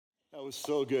That was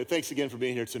so good. Thanks again for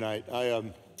being here tonight. I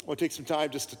want to take some time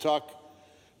just to talk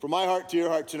from my heart to your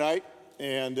heart tonight.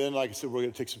 And then, like I said, we're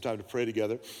going to take some time to pray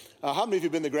together. How many of you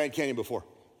have been to the Grand Canyon before?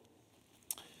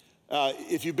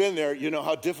 If you've been there, you know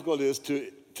how difficult it is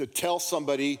to tell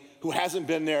somebody who hasn't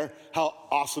been there how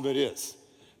awesome it is.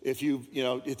 If you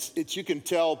can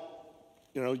tell,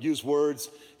 use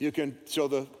words, you can show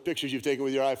the pictures you've taken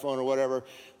with your iPhone or whatever,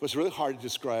 but it's really hard to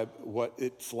describe what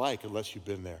it's like unless you've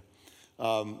been there.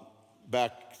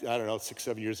 Back, 6,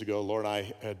 7 years ago, Laura and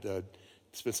I had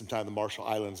spent some time in the Marshall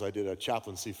Islands. I did a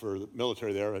chaplaincy for the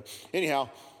military there. And anyhow,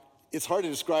 it's hard to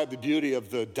describe the beauty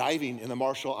of the diving in the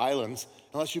Marshall Islands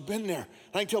unless you've been there.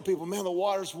 And I can tell people, man, the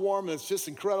water's warm and it's just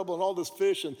incredible and all this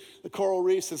fish and the coral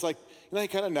reefs. It's like, you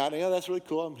kind of nod, yeah, that's really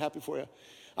cool. I'm happy for you.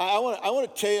 I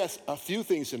want to tell you a few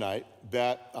things tonight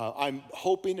that I'm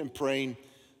hoping and praying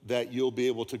that you'll be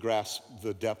able to grasp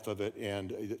the depth of it and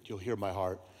that you'll hear my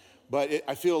heart. But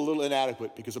I feel a little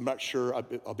inadequate because I'm not sure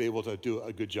I'll be able to do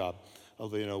a good job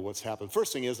of what's happened.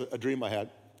 First thing is a dream I had.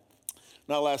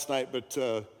 Not last night, but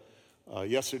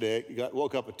yesterday.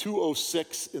 Woke up at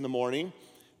 2:06 in the morning,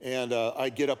 and I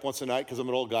get up once a night because I'm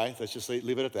an old guy. Let's just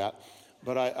leave it at that.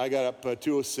 But I got up at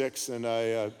 2:06, and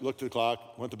I looked at the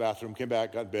clock, went to the bathroom, came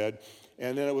back, got in bed.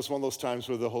 And then it was one of those times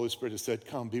where the Holy Spirit just said,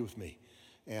 come, be with me.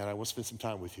 And I want to spend some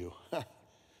time with you.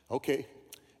 Okay,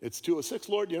 it's 2:06,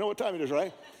 Lord. You know what time it is,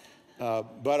 right?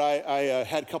 But I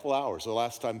had a couple hours. The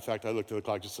last time, in fact, I looked at the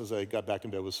clock just as I got back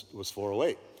in bed was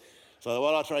 4:08. So I thought,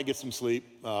 well, I'll try and get some sleep.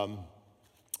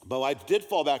 But I did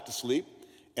fall back to sleep,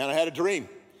 and I had a dream.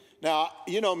 Now,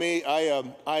 you know me,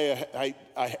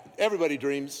 everybody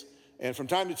dreams, and from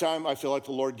time to time, I feel like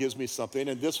the Lord gives me something,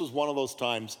 and this was one of those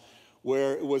times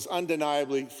where it was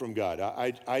undeniably from God.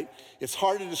 It's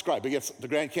hard to describe. Against the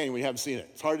Grand Canyon, when you haven't seen it,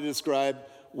 it's hard to describe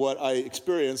what I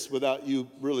experienced without you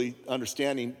really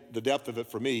understanding the depth of it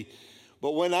for me.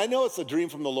 But when I know it's a dream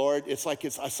from the Lord, it's like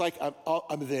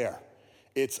I'm there.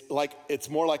 It's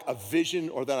more like a vision,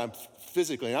 or that I'm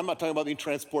physically. And I'm not talking about being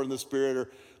transported in the Spirit or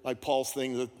like Paul's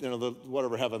thing, the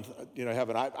whatever heaven.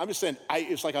 I'm just saying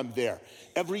it's like I'm there.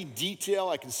 Every detail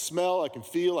I can smell, I can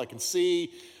feel, I can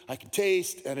see, I can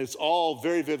taste, and it's all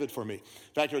very vivid for me.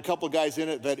 In fact, there are a couple of guys in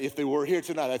it that if they were here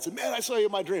tonight, I'd say, man, I saw you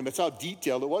in my dream. That's how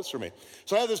detailed it was for me.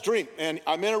 So I had this dream, and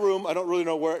I'm in a room. I don't really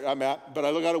know where I'm at, but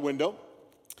I look out a window,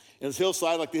 and it's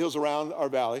hillside, like the hills around our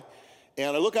valley.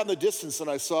 And I look out in the distance, and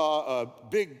I saw a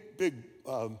big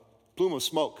plume of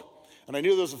smoke. And I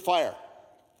knew there was a fire.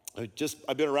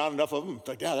 I've been around enough of them. It's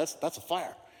like, yeah, that's a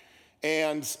fire.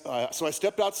 And so I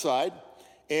stepped outside,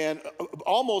 and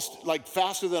almost like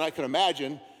faster than I could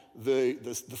imagine, the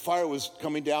fire was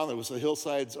coming down. There was the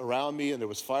hillsides around me, and there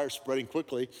was fire spreading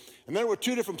quickly. And then there were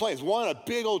two different planes. One, a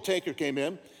big old tanker came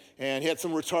in, and he had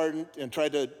some retardant and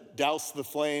tried to douse the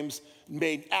flames,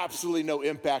 made absolutely no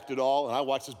impact at all. And I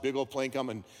watched this big old plane come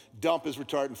and dump his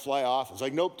retardant and fly off. It's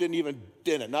like, nope, didn't even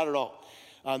dent it, not at all.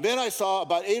 Then I saw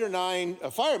about 8 or 9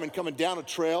 firemen coming down a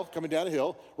trail, coming down a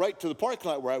hill, right to the parking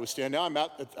lot where I was standing. Now I'm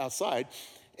outside.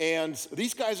 And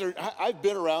these guys I've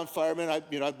been around firemen.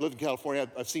 I've lived in California.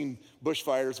 I've seen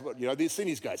bushfires. I've seen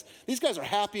these guys. These guys are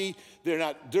happy. They're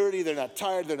not dirty. They're not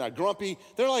tired. They're not grumpy.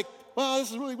 They're like, wow,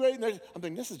 this is really great. And I'm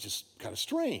thinking, this is just kind of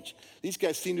strange. These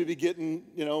guys seem to be getting,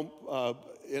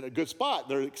 in a good spot.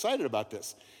 They're excited about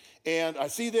this. And I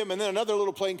see them, and then another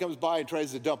little plane comes by and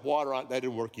tries to dump water on it. That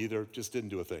didn't work either. Just didn't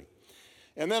do a thing.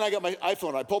 And then I got my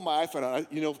iPhone. I pulled my iPhone out.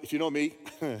 If you know me,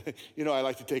 I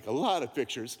like to take a lot of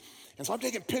pictures. And so I'm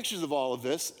taking pictures of all of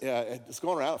this. It's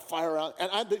going around, fire around. And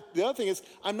the other thing is,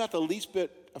 I'm not the least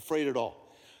bit afraid at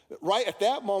all. Right at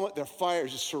that moment, the fire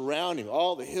is just surrounding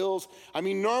all the hills. I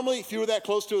mean, normally, if you were that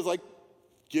close to it, it's like,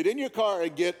 get in your car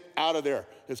and get out of there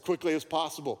as quickly as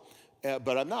possible.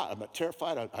 But I'm not. I'm not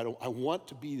terrified. I want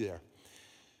to be there.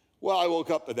 Well, I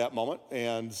woke up at that moment,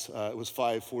 and it was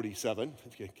 5:47,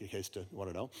 in case you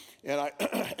want to know. And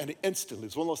and instantly,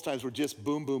 it's one of those times where just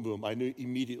boom, boom, boom. I knew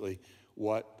immediately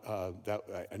what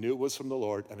I knew it was from the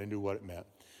Lord, and I knew what it meant.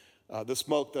 The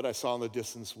smoke that I saw in the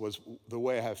distance was the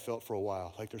way I have felt for a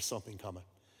while, like there's something coming.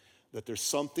 That there's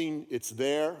something, it's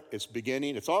there, it's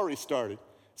beginning, it's already started.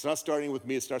 It's not starting with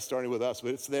me, it's not starting with us,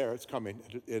 but it's there, it's coming,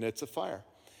 and it's a fire.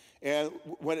 And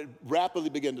when it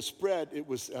rapidly began to spread,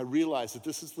 I realized that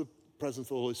this is the presence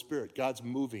of the Holy Spirit. God's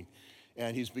moving,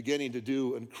 and he's beginning to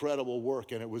do incredible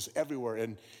work, and it was everywhere.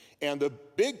 And the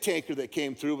big tanker that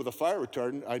came through with a fire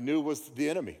retardant, I knew was the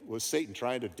enemy, was Satan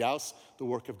trying to douse the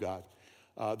work of God.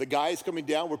 The guys coming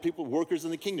down were people, workers in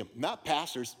the kingdom, not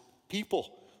pastors,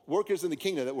 people. Workers in the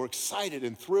kingdom that were excited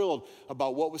and thrilled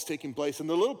about what was taking place. And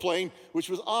the little plane, which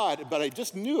was odd, but I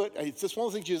just knew it. It's just one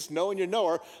of the things you just know in your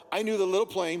knower. I knew the little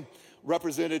plane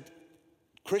represented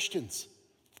Christians,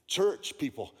 church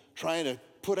people trying to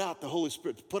put out the Holy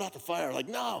Spirit, put out the fire. Like,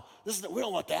 no, we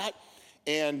don't want that.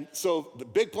 And so the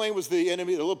big plane was the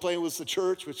enemy. The little plane was the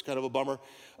church, which is kind of a bummer.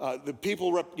 The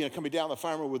people were coming down the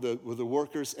firemen with the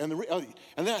workers. And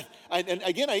then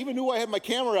I even knew I had my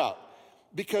camera out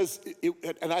because in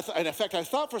fact, I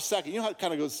thought for a second, you know how it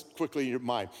kind of goes quickly in your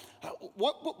mind.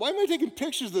 Why am I taking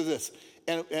pictures of this?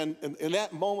 And in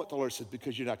that moment, the Lord said,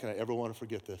 because you're not going to ever want to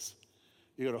forget this.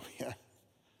 You're going to, yeah.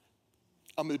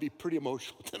 I'm going to be pretty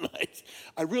emotional tonight.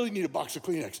 I really need a box of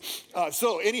Kleenex.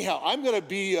 So anyhow, I'm going to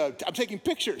be, I'm taking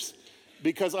pictures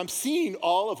because I'm seeing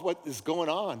all of what is going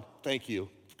on. Thank you.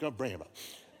 I'm going to bring them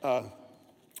up.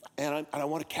 And I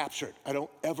want to capture it. I don't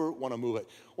ever want to move it.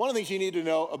 One of the things you need to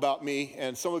know about me,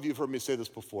 and some of you have heard me say this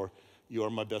before, you are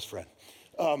my best friend,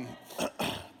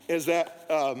 is that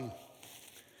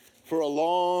for a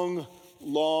long,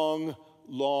 long,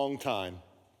 long time,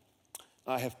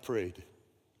 I have prayed.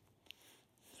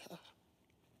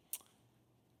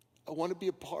 I want to be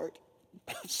a part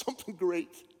of something great.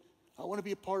 I want to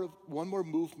be a part of one more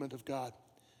movement of God.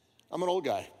 I'm an old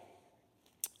guy,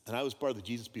 and I was part of the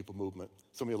Jesus People movement.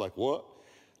 Some of you are like, what?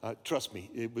 Trust me,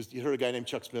 you heard a guy named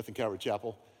Chuck Smith in Calvary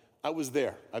Chapel? I was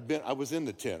there. I was in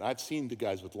the tent. I've seen the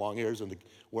guys with long hairs and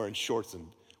wearing shorts, and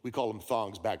we called them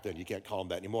thongs back then. You can't call them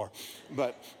that anymore.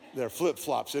 But they're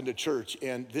flip-flops into church.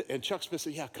 And Chuck Smith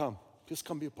said, yeah, come. Just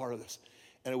come be a part of this.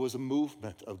 And it was a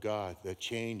movement of God that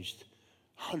changed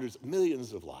hundreds,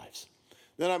 millions of lives.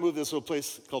 Then I moved to this little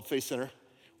place called Faith Center,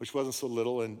 which wasn't so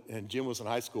little, and Jim was in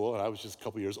high school, and I was just a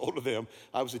couple years older than him.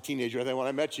 I was a teenager, I think, when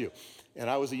I met you. And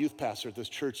I was a youth pastor at this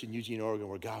church in Eugene, Oregon,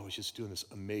 where God was just doing this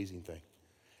amazing thing.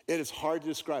 It is hard to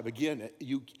describe. Again,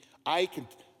 I can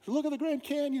look at the Grand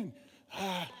Canyon.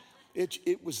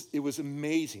 It was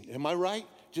amazing. Am I right?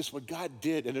 Just what God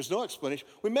did, and there's no explanation.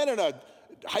 We met in a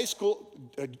high school,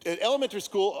 an elementary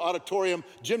school auditorium,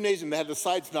 gymnasium that had the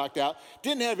sides knocked out,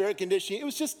 didn't have air conditioning. It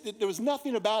was just, there was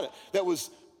nothing about it that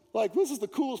was like, this is the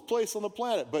coolest place on the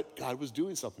planet. But God was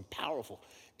doing something powerful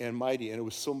and mighty, and it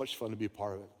was so much fun to be a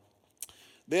part of it.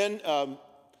 Then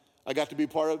I got to be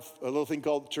part of a little thing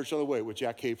called Church on the Way with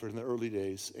Jack Hayford in the early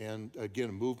days. And again,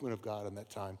 a movement of God in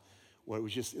that time when it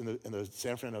was just in the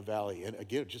San Fernando Valley. And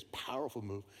again, just powerful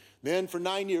move. Then for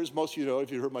 9 years, most of you know,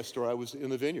 if you heard my story, I was in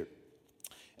the vineyard.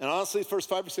 And honestly, the first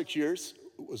 5 or 6 years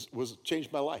was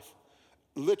changed my life.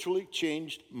 Literally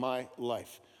changed my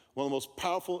life. One of the most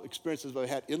powerful experiences I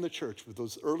had in the church with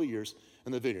those early years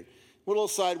in the vineyard. Went a little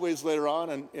sideways later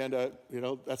on, and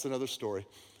that's another story.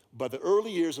 But the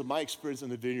early years of my experience in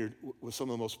the vineyard was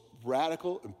some of the most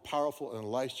radical and powerful and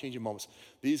life-changing moments.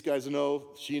 These guys know,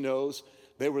 she knows,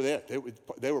 they were there.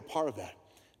 They were part of that.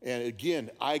 And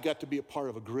again, I got to be a part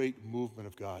of a great movement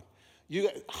of God. You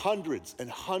got hundreds and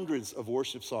hundreds of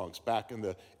worship songs back in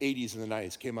the 80s and the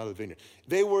 90s came out of the vineyard.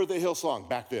 They were the Hillsong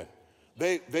back then.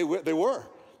 They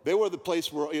were the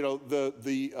place where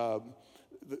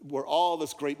where all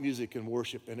this great music and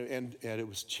worship and it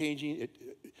was changing.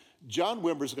 John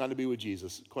Wimber's gone to be with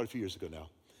Jesus quite a few years ago now.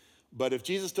 But if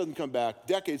Jesus doesn't come back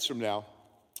decades from now,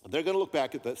 they're going to look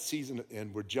back at that season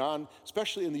and where John,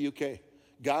 especially in the UK,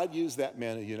 God used that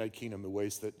man in the United Kingdom in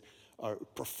ways that are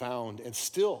profound and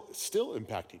still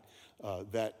impacting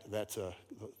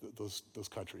those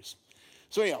countries.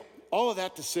 So anyhow, all of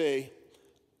that to say,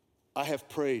 I have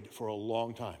prayed for a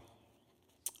long time,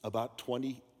 about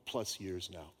 20 plus years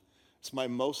now. It's my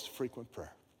most frequent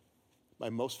prayer. My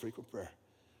most frequent prayer.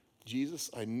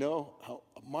 Jesus, I know how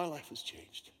my life has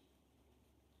changed.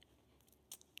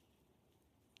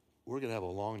 We're going to have a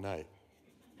long night.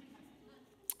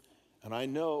 And I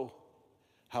know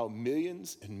how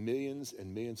millions and millions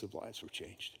and millions of lives were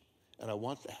changed. And I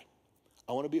want that.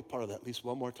 I want to be a part of that at least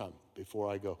one more time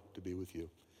before I go to be with you.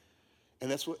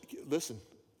 And that's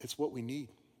it's what we need.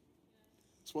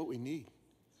 It's what we need.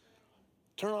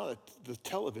 Turn on the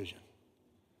television.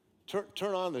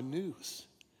 Turn on the news.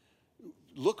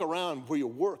 Look around where you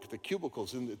work, the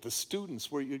cubicles, and the students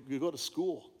where you go to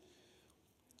school.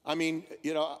 I mean,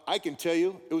 I can tell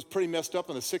you, it was pretty messed up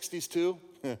in the 60s too.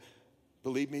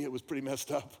 Believe me, it was pretty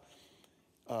messed up.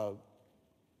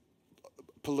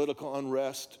 Political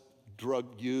unrest,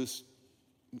 drug use.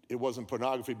 It wasn't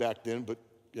pornography back then, but,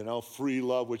 free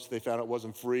love, which they found out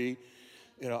wasn't free.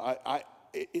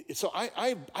 So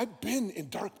I've been in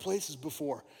dark places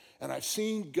before, and I've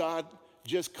seen God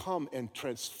just come and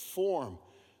transform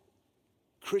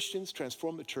Christians,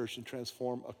 transform the church, and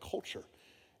transform a culture.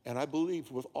 And I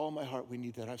believe with all my heart we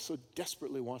need that. I so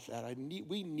desperately want that.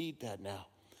 We need that now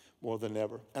more than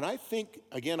ever. And I think,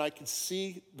 again, I can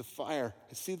see the fire.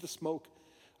 I see the smoke.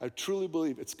 I truly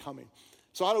believe it's coming.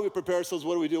 So how do we prepare ourselves?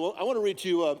 What do we do? Well, I want to read to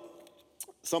you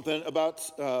something about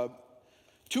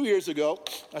 2 years ago.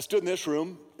 I stood in this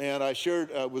room and I shared,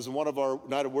 was in one of our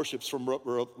night of worships from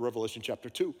Revelation chapter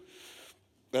 2.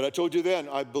 And I told you then,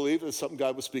 I believe it's something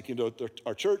God was speaking to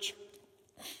our church.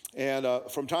 And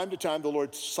from time to time, the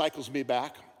Lord cycles me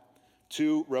back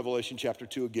to Revelation chapter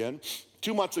 2 again.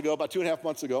 2 months ago, about 2.5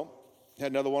 months ago,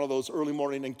 had another one of those early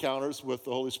morning encounters with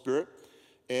the Holy Spirit,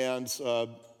 and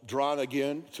drawn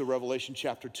again to Revelation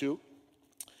chapter 2.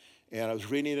 And I was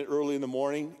reading it early in the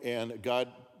morning, and God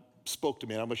spoke to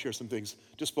me, and I'm going to share some things,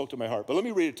 just spoke to my heart. But let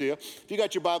me read it to you. If you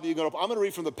got your Bible, you can open. I'm going to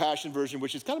read from the Passion Version,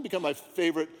 which has kind of become my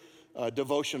favorite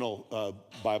devotional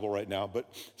Bible right now. But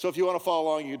so if you want to follow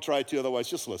along, you can try to. Otherwise,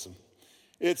 just listen.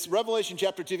 It's Revelation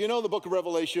chapter 2. If you know the book of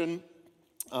Revelation,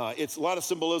 it's a lot of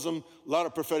symbolism, a lot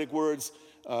of prophetic words.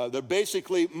 They're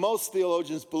basically, most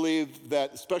theologians believe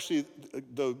that, especially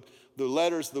the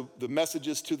letters, the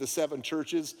messages to the 7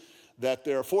 churches, that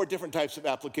there are 4 different types of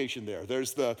application there.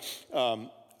 There's the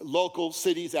local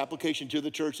cities application to the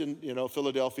church in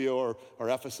Philadelphia or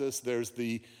Ephesus. There's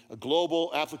the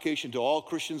global application to all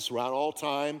Christians throughout all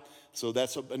time. So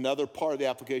that's another part of the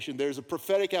application. There's a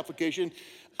prophetic application.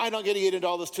 I'm not going to get into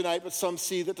all this tonight, but some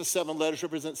see that the 7 letters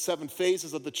represent 7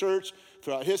 phases of the church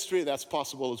throughout history. That's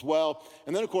possible as well.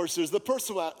 And then, of course, there's the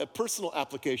personal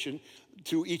application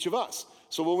to each of us.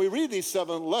 So when we read these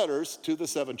 7 letters to the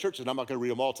 7 churches, and I'm not going to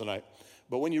read them all tonight,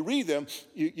 but when you read them,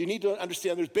 you need to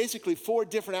understand there's basically 4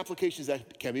 different applications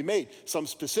that can be made. Some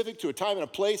specific to a time and a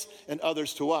place, and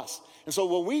others to us. And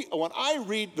so when I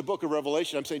read the book of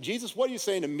Revelation, I'm saying, Jesus, what are you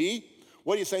saying to me?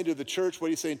 What are you saying to the church? What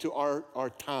are you saying to our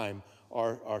time,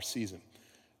 our season?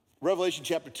 Revelation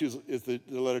chapter 2 is the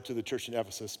letter to the church in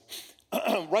Ephesus.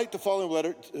 Write the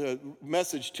following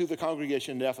message to the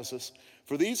congregation in Ephesus.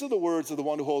 For these are the words of the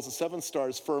one who holds the 7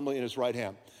 stars firmly in his right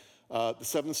hand. The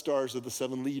 7 stars are the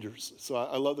 7 leaders. So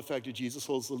I love the fact that Jesus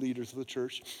holds the leaders of the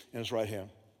church in his right hand.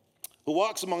 Who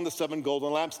walks among the 7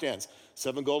 golden lampstands.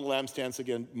 7 golden lampstands,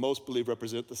 again, most believe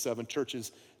represent the 7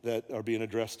 churches that are being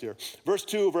addressed here. Verse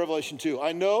 2 of Revelation 2.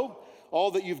 I know all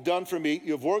that you've done for me.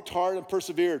 You have worked hard and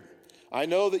persevered. I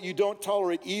know that you don't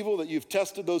tolerate evil, that you've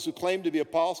tested those who claim to be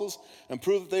apostles and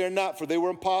proved that they are not, for they were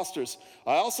impostors.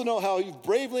 I also know how you've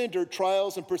bravely endured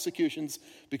trials and persecutions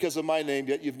because of my name,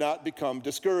 yet you've not become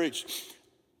discouraged.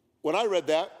 When I read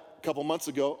that a couple months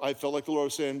ago, I felt like the Lord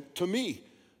was saying to me,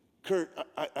 Kurt,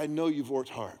 I know you've worked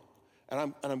hard.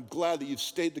 And I'm glad that you've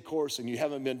stayed the course and you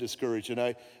haven't been discouraged. And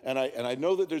I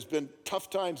know that there's been tough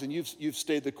times and you've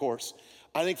stayed the course.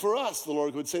 I think for us, the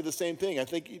Lord would say the same thing. I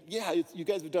think, yeah, you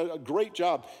guys have done a great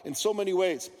job in so many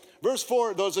ways. Verse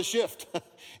 4, there's a shift.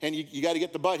 And you got to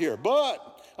get the but here.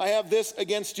 But I have this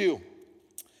against you.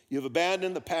 You've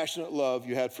abandoned the passionate love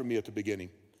you had for me at the beginning.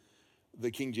 The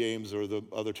King James or the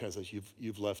other translation,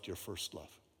 you've left your first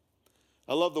love.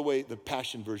 I love the way the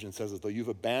Passion Version says it, though. You've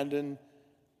abandoned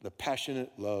the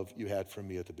passionate love you had for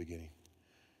me at the beginning.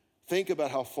 Think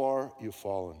about how far you've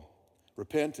fallen.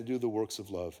 Repent and do the works of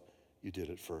love you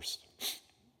did at first.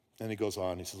 And he goes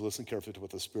on, he says, listen carefully to what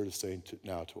the Spirit is saying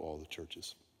now to all the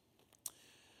churches.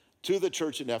 To the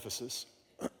church in Ephesus,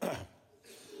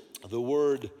 the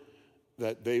word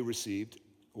that they received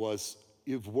was,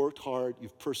 you've worked hard,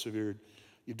 you've persevered,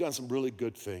 you've done some really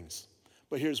good things.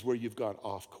 But here's where you've gone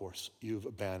off course. You've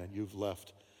abandoned, you've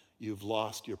left, you've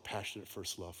lost your passionate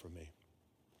first love for me.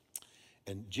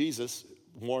 And Jesus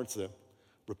warns them,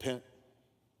 repent,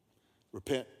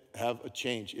 have a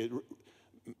change.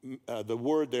 The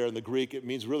word there in the Greek, it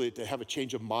means really to have a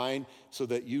change of mind so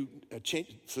that you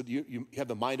change, so that you have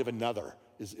the mind of another.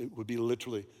 It would be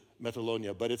literally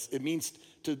metalonia, but it means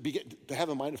to have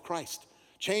the mind of Christ.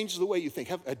 Change the way you think.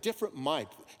 Have a different mind.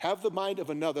 Have the mind of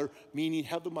another, meaning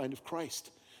have the mind of Christ.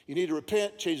 You need to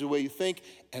repent, change the way you think,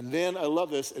 and then, I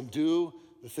love this, and do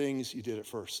the things you did at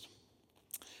first.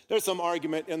 There's some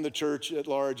argument in the church at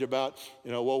large about,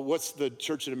 well, what's the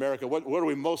church in America? What are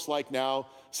we most like now?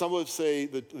 Some would say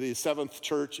that the 7th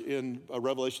church in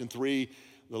Revelation 3,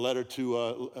 the letter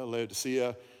to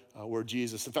Laodicea, where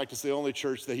Jesus, in fact, it's the only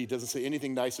church that he doesn't say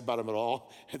anything nice about them at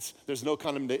all. There's no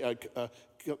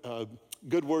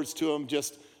good words to them,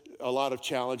 just a lot of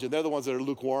challenge. And they're the ones that are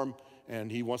lukewarm, and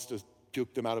he wants to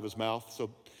puke them out of his mouth.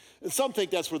 So and some think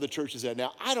that's where the church is at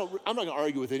now. I'm not going to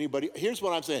argue with anybody. Here's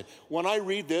what I'm saying. When I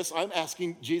read this, I'm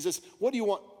asking Jesus, what do you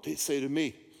want to say to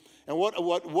me? And what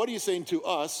are you saying to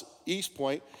us, East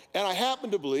Point? And I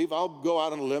happen to believe, I'll go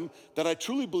out on a limb, that I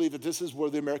truly believe that this is where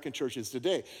the American church is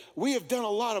today. We have done a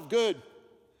lot of good.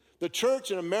 The church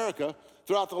in America,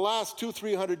 throughout the last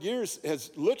 200-300 years,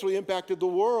 has literally impacted the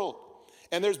world.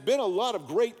 And there's been a lot of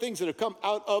great things that have come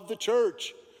out of the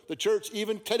church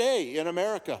even today in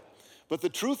America. But the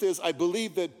truth is, I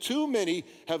believe that too many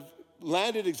have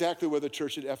landed exactly where the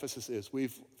church at Ephesus is.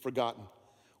 We've forgotten.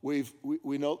 We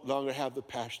no longer have the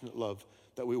passionate love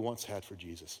that we once had for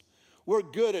Jesus. We're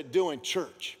good at doing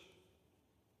church.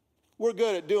 We're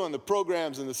good at doing the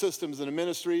programs and the systems and the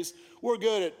ministries. We're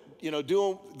good at,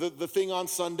 doing the thing on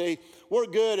Sunday. We're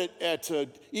good at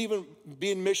even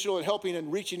being missional and helping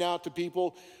and reaching out to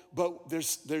people. But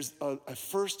there's a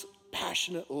first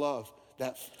passionate love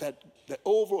that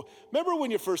over. Remember when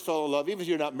you first fell in love? Even if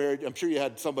you're not married, I'm sure you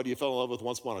had somebody you fell in love with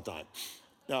once upon a time.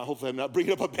 Now, hopefully I'm not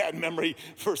bringing up a bad memory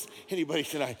for anybody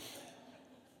tonight.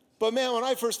 But man, when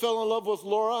I first fell in love with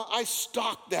Laura, I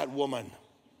stalked that woman.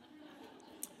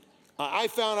 I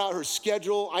found out her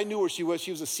schedule. I knew where she was.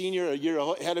 She was a senior a year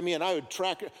ahead of me, and I would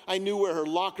track her. I knew where her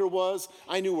locker was.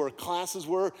 I knew where her classes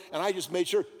were, and I just made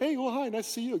sure, hey, well, hi, nice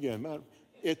to see you again, man.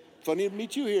 It's funny to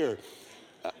meet you here.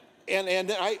 And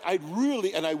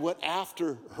I went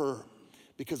after her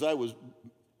because I was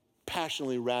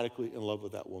passionately, radically in love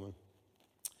with that woman.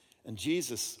 And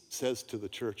Jesus says to the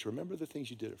church, remember the things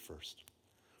you did at first.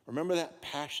 Remember that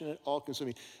passionate,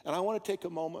 all-consuming. And I want to take a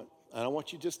moment, and I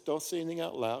want you just don't say anything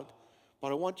out loud,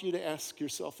 but I want you to ask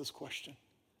yourself this question.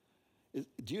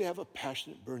 Do you have a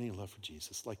passionate, burning love for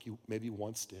Jesus like you maybe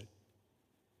once did?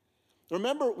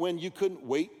 Remember when you couldn't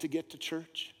wait to get to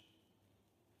church?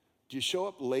 Do you show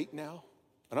up late now?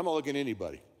 And I'm not looking at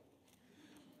anybody.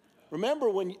 Remember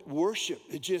when worship,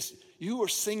 you were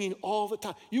singing all the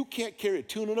time. You can't carry a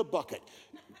tune in a bucket.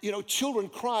 Children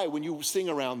cry when you sing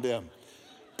around them.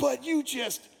 But you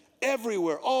just,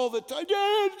 everywhere, all the time,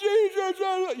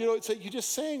 Jesus, you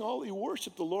just sang you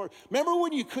worship the Lord. Remember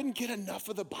when you couldn't get enough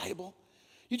of the Bible?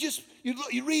 You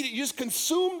read it, you just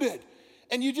consumed it.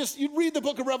 And you'd read the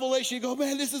book of Revelation, you go,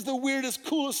 man, this is the weirdest,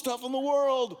 coolest stuff in the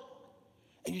world.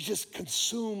 And you just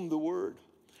consume the word.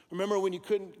 Remember when you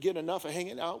couldn't get enough of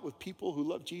hanging out with people who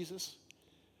love Jesus?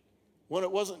 When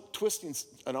it wasn't twisting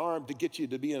an arm to get you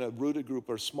to be in a rooted group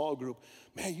or a small group,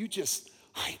 man, I've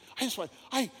got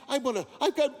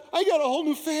a whole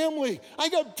new family. I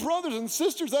got brothers and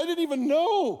sisters I didn't even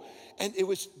know. And it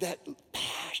was that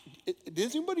passion.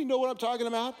 Does anybody know what I'm talking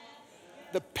about?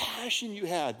 The passion you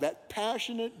had, that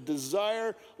passionate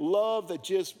desire, love that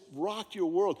just rocked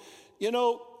your world.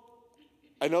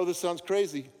 I know this sounds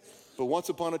crazy, but once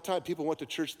upon a time, people went to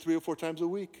church 3 or 4 times a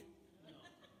week.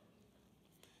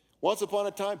 Once upon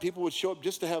a time, people would show up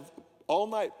just to have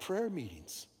all-night prayer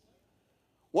meetings.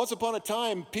 Once upon a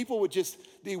time, people would you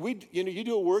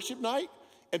do a worship night,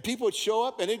 and people would show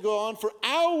up, and it'd go on for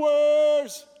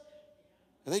hours.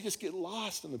 And they just get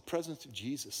lost in the presence of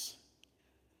Jesus.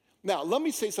 Now, let me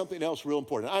say something else real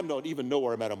important. I don't even know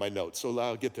where I'm at on my notes, so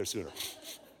I'll get there sooner.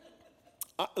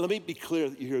 Let me be clear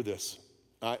that you hear this.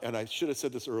 And I should have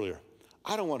said this earlier.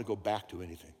 I don't want to go back to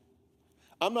anything.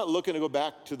 I'm not looking to go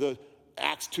back to the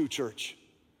Acts 2 church.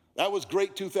 That was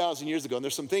great 2,000 years ago, and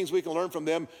there's some things we can learn from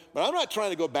them, but I'm not trying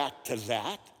to go back to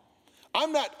that. I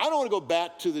don't want to go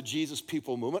back to the Jesus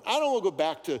People movement. I don't want to go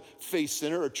back to Faith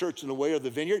Center or Church in the Way or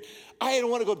the Vineyard. I don't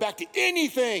want to go back to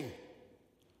anything.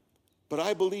 But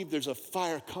I believe there's a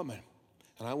fire coming,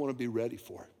 and I want to be ready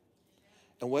for it.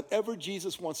 And whatever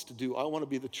Jesus wants to do, I want to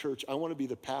be the church. I want to be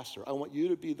the pastor. I want you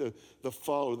to be the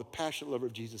follower, the passionate lover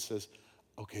of Jesus says,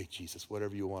 okay, Jesus,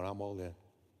 whatever you want, I'm all in.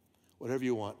 Whatever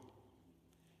you want.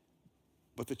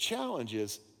 But the challenge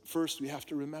is, first we have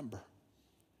to remember.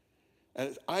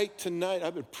 And tonight,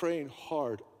 I've been praying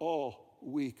hard all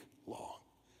week long.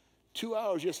 2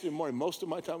 hours yesterday morning, most of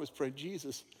my time was praying,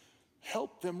 Jesus,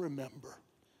 help them remember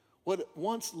what it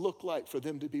once looked like for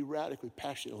them to be radically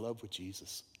passionate in love with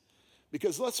Jesus.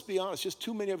 Because let's be honest, just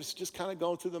too many of us just kind of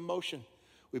going through the motion.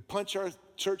 We punch our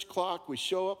church clock, we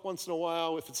show up once in a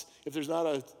while if there's not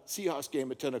a Seahawks game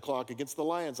at 10 o'clock against the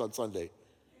Lions on Sunday.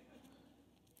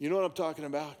 You know what I'm talking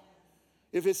about?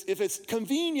 If it's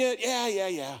convenient,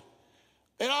 yeah.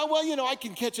 And I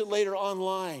can catch it later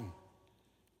online.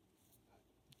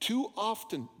 Too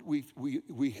often we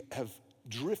have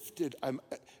drifted.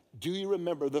 Do you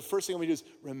remember? The first thing we do is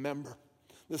remember.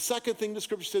 The second thing the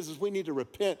scripture says is we need to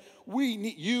repent. We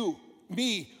need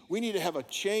we need to have a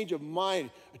change of mind,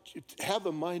 have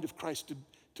the mind of Christ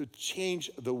to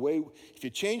change the way. If you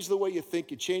change the way you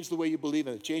think, you change the way you believe,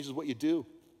 and it changes what you do.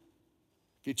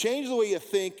 If you change the way you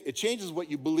think, it changes what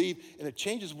you believe, and it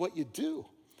changes what you do.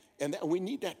 And we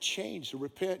need that change to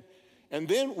repent. And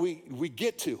then we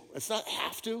get to, it's not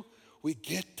have to, we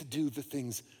get to do the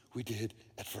things we did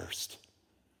at first.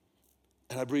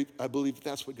 And I believe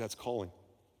that's what God's calling.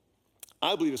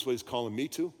 I believe it's what he's calling me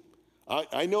to.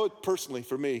 I know it personally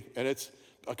for me, and it's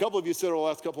a couple of you said over the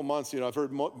last couple of months, I've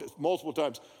heard multiple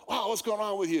times, wow, what's going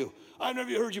on with you? I've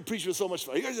never heard you preach with so much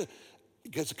fire.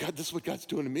 Because God, this is what God's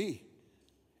doing to me.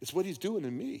 It's what he's doing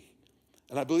in me.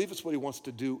 And I believe it's what he wants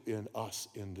to do in us,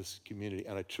 in this community.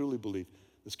 And I truly believe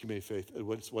this community of faith,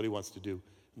 it's what he wants to do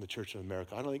in the Church of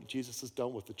America. I don't think Jesus is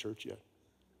done with the church yet.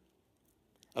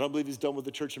 I don't believe he's done with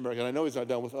the Church of America. And I know he's not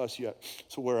done with us yet.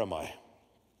 So where am I?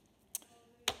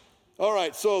 All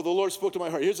right, so the Lord spoke to my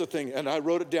heart. Here's the thing, and I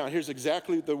wrote it down. Here's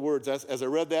exactly the words. As I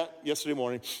read that yesterday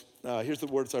morning, here's the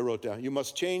words I wrote down. You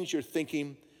must change your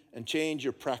thinking and change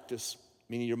your practice,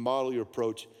 meaning your model, your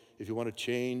approach, if you want to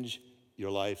change your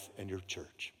life and your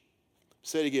church.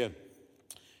 Say it again.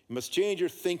 You must change your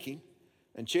thinking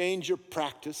and change your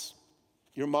practice,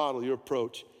 your model, your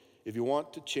approach, if you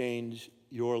want to change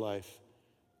your life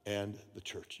and the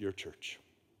church, your church.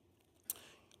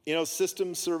 You know,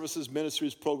 systems, services,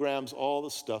 ministries, programs, all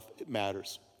the stuff, it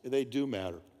matters. They do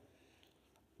matter.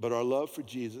 But our love for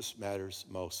Jesus matters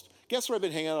most. Guess where I've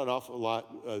been hanging out an awful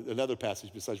lot, another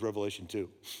passage besides Revelation 2,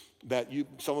 that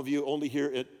some of you only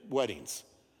hear at weddings.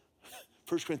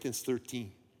 1 Corinthians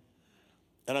 13.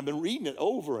 And I've been reading it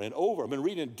over and over. I've been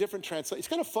reading in different translations. It's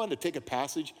kind of fun to take a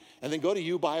passage and then go to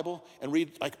YouBible and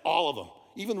read like all of them.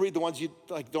 Even read the ones you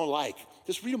don't like.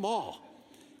 Just read them all.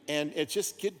 And it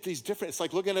just get these different, it's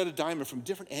like looking at a diamond from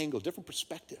different angle, different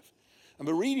perspective. I've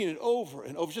been reading it over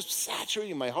and over, just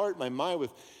saturating my heart, my mind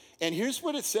with, and here's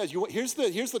what it says. Here's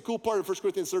the cool part of 1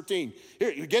 Corinthians 13.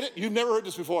 Here, you get it? You've never heard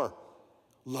this before.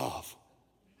 Love.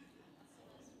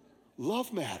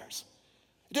 Love matters.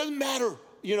 It doesn't matter,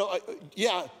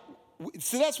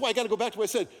 so that's why I got to go back to what I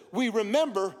said. We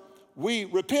remember, we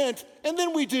repent, and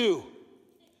then we do.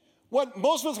 What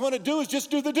most of us want to do is just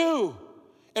do the do.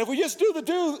 And if we just do the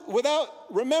do without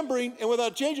remembering and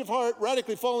without change of heart,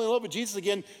 radically falling in love with Jesus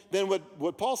again, then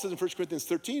what Paul says in 1 Corinthians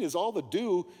 13 is all the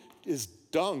do is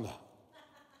dung. It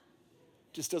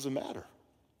just doesn't matter.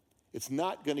 It's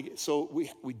not going to get, so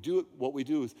we do it, what we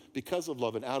do is because of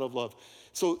love and out of love.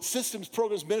 So systems,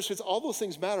 programs, ministries, all those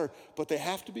things matter, but they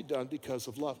have to be done because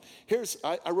of love.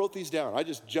 I wrote these down. I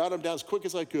just jotted them down as quick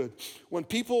as I could. When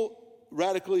people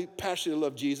radically, passionately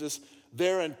love Jesus,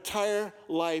 their entire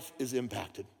life is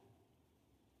impacted.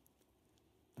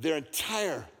 Their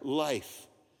entire life.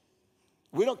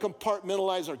 We don't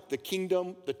compartmentalize the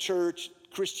kingdom, the church,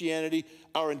 Christianity.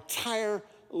 Our entire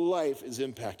life is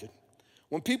impacted.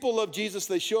 When people love Jesus,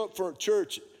 they show up for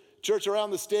church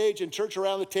around the stage and church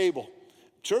around the table.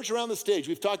 Church around the stage,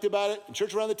 we've talked about it, and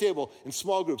church around the table in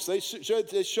small groups. They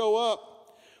show up.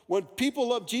 When people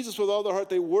love Jesus with all their heart,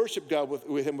 they worship God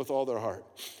with him with all their heart.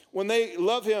 When they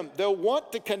love him, they'll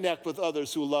want to connect with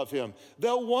others who love him.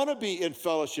 They'll want to be in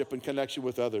fellowship and connection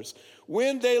with others.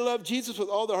 When they love Jesus with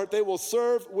all their heart, they will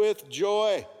serve with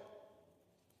joy.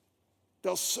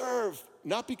 They'll serve,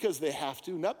 not because they have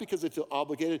to, not because they feel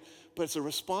obligated, but it's a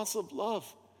response of love.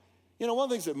 You know, one of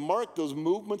the things that mark those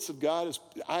movements of God is,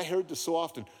 I heard this so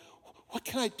often, what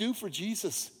can I do for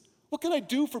Jesus? What can I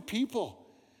do for people?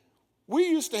 We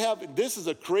used to have, this is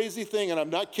a crazy thing, and I'm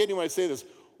not kidding when I say this,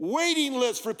 waiting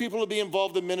lists for people to be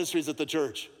involved in ministries at the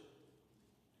church.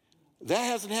 That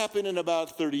hasn't happened in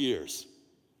about 30 years.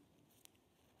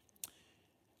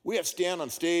 We have to stand on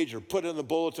stage or put it in the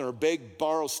bulletin or beg,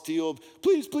 borrow, steal.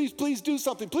 Please, please, please do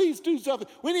something. Please do something.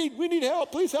 We need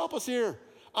help. Please help us here.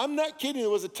 I'm not kidding. There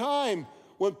was a time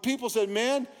when people said,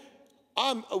 man,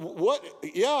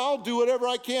 I'll do whatever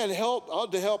I can to help.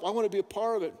 I want to be a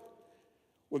part of it.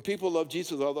 When people love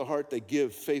Jesus with all their heart, they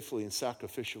give faithfully and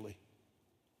sacrificially.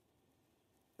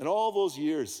 And all those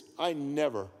years, I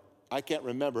never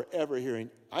remember ever hearing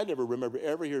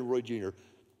Roy Jr.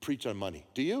 preach on money.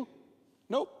 Do you?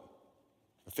 Nope.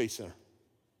 A faith center.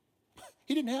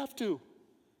 He didn't have to.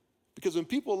 Because when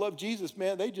people love Jesus,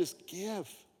 man, they just give.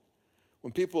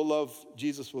 When people love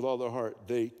Jesus with all their heart,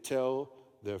 they tell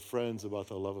their friends about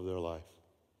the love of their life.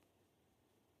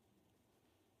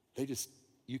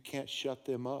 You can't shut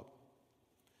them up.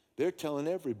 They're telling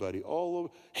everybody all over,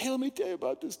 hey, let me tell you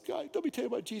about this guy. Let me tell you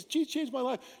about Jesus. Jesus changed my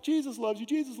life. Jesus loves you.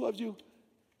 Jesus loves you.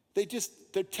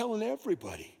 They're telling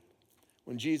everybody.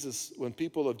 When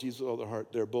people love Jesus with all their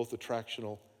heart, they're both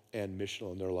attractional and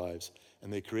missional in their lives.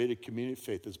 And they create a community of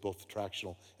faith that's both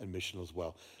attractional and missional as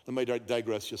well. Let me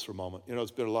digress just for a moment. You know,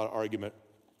 it's been a lot of argument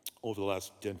over the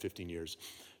last 10, 15 years.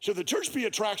 Should the church be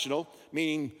attractional,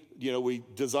 meaning, we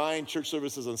design church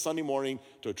services on Sunday morning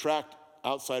to attract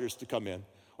outsiders to come in?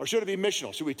 Or should it be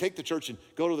missional? Should we take the church and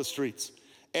go to the streets?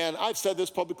 And I've said this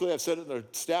publicly. I've said it, and our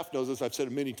staff knows this. I've said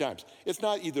it many times. It's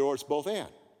not either or, it's both and.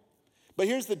 But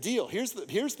here's the deal. Here's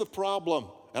the problem.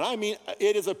 And I mean,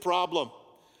 it is a problem.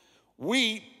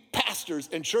 We pastors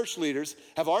and church leaders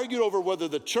have argued over whether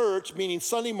the church, meaning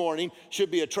Sunday morning,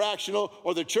 should be attractional,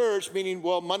 or the church, meaning,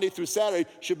 well, Monday through Saturday,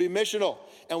 should be missional.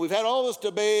 And we've had all this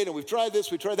debate, and we've tried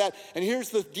this, we've tried that. And here's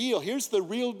the deal. Here's the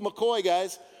real McCoy,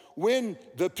 guys. When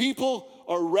the people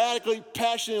are radically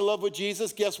passionate in love with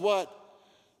Jesus, guess what?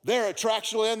 They're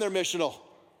attractional and they're missional.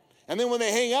 And then when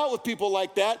they hang out with people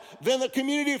like that, then the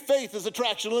community of faith is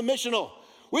attractional and missional.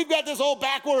 We've got this all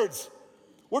backwards.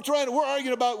 We're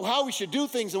arguing about how we should do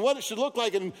things and what it should look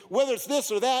like and whether it's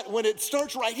this or that, when it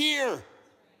starts right here.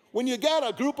 When you got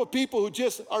a group of people who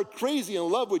just are crazy in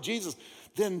love with Jesus,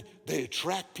 then they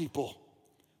attract people.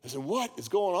 They say, what is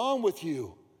going on with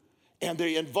you? And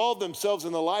they involve themselves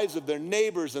in the lives of their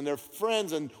neighbors and their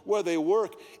friends and where they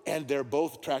work, and they're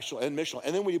both attractional and missional.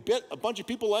 And then when you get a bunch of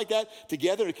people like that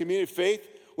together in a community of faith,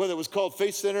 whether it was called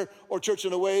Faith Center or Church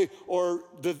in the Way or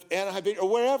the Anaheim or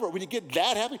wherever, when you get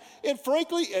that happening, and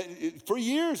frankly, for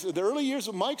years, the early years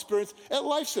of my experience at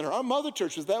Life Center, our mother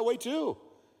church was that way too.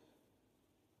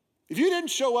 If you didn't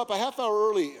show up a half hour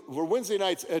early for Wednesday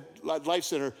nights at Life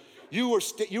Center, you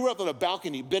were up on a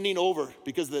balcony bending over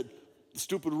because of the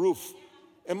stupid roof.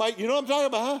 You know what I'm talking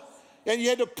about, huh? And you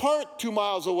had to park 2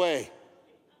 miles away.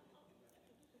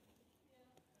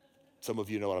 Some of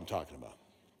you know what I'm talking about.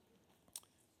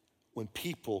 When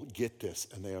people get this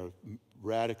and they are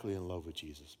radically in love with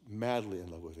Jesus, madly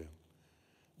in love with him,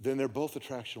 then they're both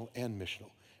attractional and missional.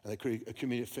 And they create a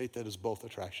community of faith that is both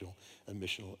attractional and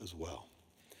missional as well.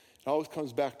 It always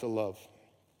comes back to love.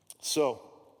 So,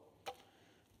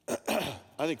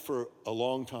 I think for a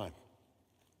long time,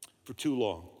 for too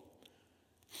long,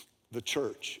 the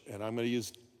church, and I'm going to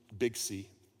use big C,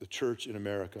 the church in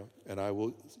America, and I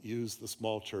will use the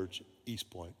small church, East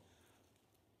Point,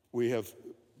 we have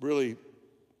really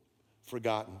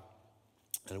forgotten,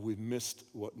 and we've missed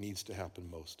what needs to happen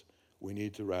most. We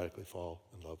need to radically fall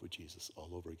in love with Jesus all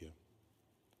over again.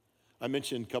 I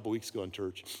mentioned a couple weeks ago in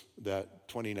church that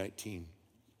 2019,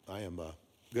 I am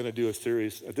going to do a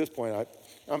series. At this point,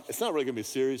 it's not really going to be a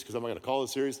series because I'm not going to call it a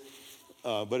series,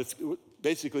 but it's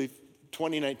basically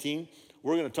 2019,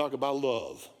 we're going to talk about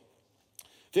love.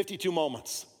 52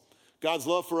 moments. God's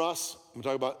love for us. I'm going to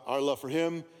talk about our love for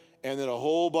him, and then a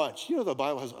whole bunch. You know, the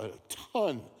Bible has a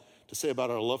ton to say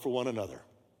about our love for one another.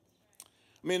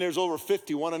 I mean, there's over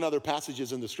 50 one another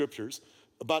passages in the scriptures,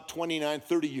 about 29,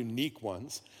 30 unique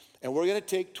ones. And we're going to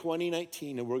take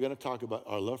 2019 and we're going to talk about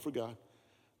our love for God,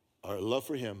 our love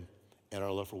for him, and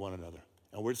our love for one another.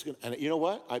 And we're just going to, and you know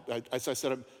what? As I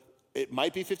said, it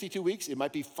might be 52 weeks. It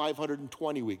might be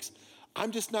 520 weeks.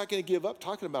 I'm just not going to give up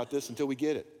talking about this until we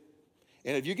get it.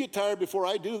 And if you get tired before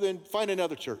I do, then find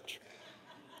another church.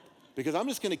 Because I'm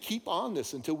just going to keep on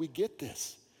this until we get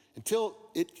this, until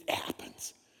it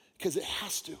happens. Because it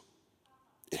has to.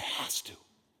 It has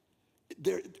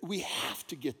to. We have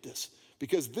to get this.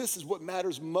 Because this is what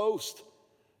matters most.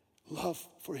 Love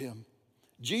for him.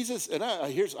 Jesus, and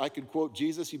I could quote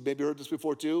Jesus. You've maybe heard this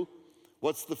before too.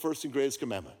 What's the first and greatest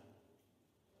commandment?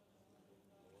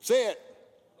 Say it.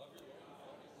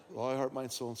 With all your heart,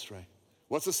 mind, soul, and strength.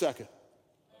 What's the second?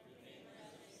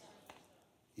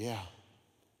 Yeah.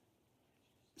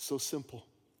 It's so simple.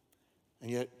 And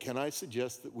yet, can I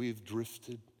suggest that we've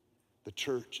drifted? The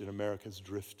church in America has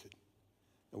drifted.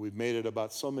 And we've made it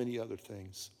about so many other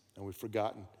things. And we've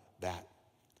forgotten that.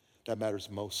 That matters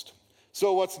most.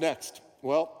 So what's next?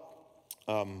 Well,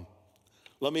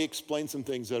 let me explain some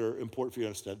things that are important for you to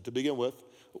understand. To begin with,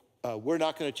 we're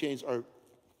not going to change our,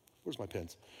 where's my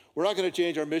pens? We're not going to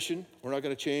change our mission. We're not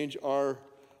going to change our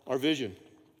vision.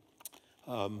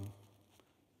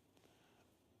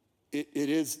 It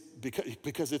is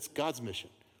because it's God's mission.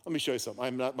 Let me show you something.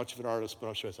 I'm not much of an artist, but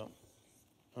I'll show you something.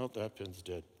 Oh, that pen's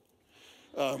dead.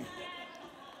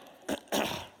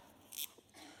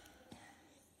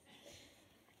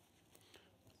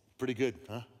 Pretty good,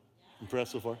 huh?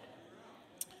 Impressed so far?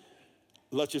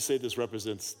 Let's just say this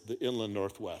represents the inland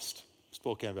Northwest,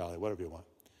 Spokane Valley, whatever you want.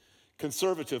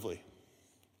 Conservatively,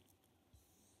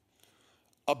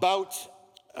 about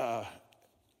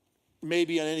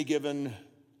maybe on any given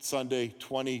Sunday,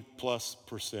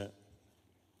 20+%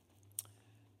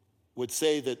 would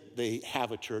say that they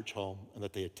have a church home and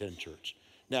that they attend church.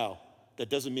 Now, that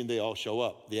doesn't mean they all show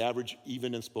up. The average,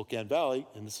 even in Spokane Valley,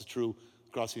 and this is true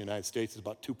across the United States, is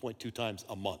about 2.2 times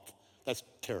a month. That's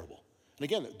terrible. And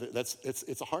again,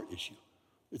 it's a heart issue.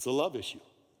 It's a love issue.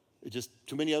 It's just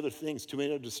too many other things, too many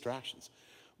other distractions.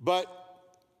 But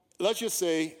let's just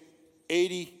say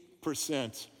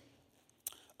 80%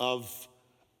 of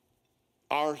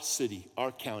our city,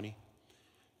 our county,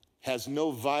 has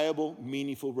no viable,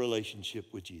 meaningful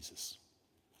relationship with Jesus.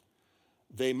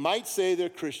 They might say they're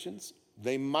Christians.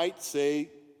 They might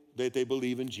say that they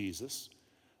believe in Jesus.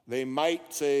 They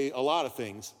might say a lot of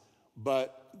things,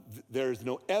 but there's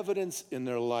no evidence in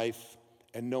their life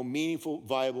and no meaningful,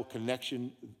 viable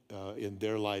connection in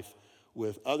their life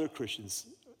with other Christians,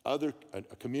 a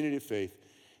community of faith.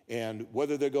 And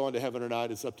whether they're going to heaven or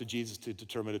not is up to Jesus to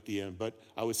determine at the end. But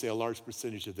I would say a large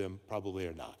percentage of them probably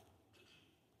are not.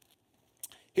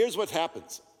 Here's what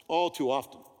happens all too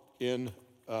often in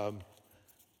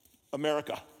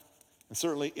America, and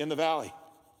certainly in the Valley,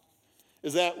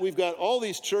 is that we've got all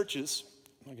these churches.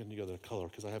 I'm getting together a color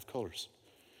because I have colors.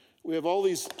 We have all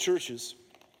these churches.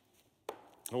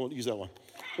 I won't use that one.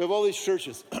 We have all these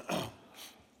churches.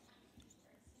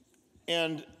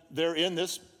 And they're in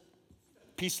this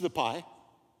piece of the pie.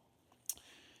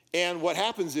 And what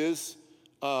happens is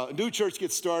a new church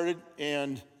gets started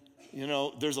and,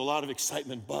 there's a lot of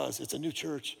excitement, buzz. It's a new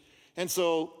church. And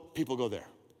so people go there.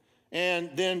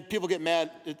 And then people get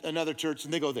mad at another church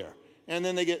and they go there. And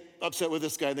then they get upset with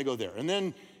this guy and they go there. And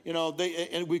then,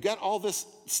 and we've got all this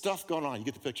stuff going on. You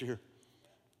get the picture here?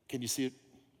 Can you see it?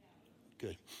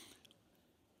 Good.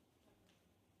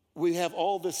 We have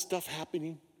all this stuff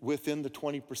happening within the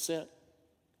 20%.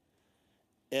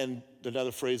 And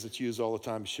another phrase that's used all the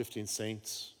time is shifting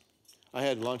saints. I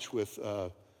had lunch with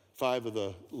 5 of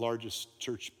the largest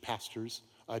church pastors.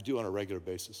 I do on a regular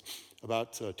basis,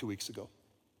 about 2 weeks ago.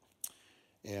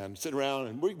 And sitting around,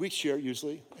 and we share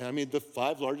usually. And I mean, the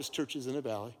 5 largest churches in the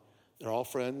Valley, they're all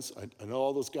friends. I know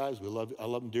all those guys. I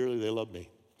love them dearly. They love me.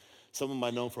 Some of them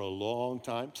I've known for a long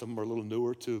time. Some of them are a little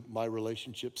newer to my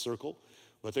relationship circle.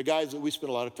 But they're guys that we spend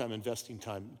a lot of time investing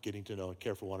time getting to know and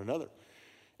care for one another.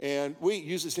 And we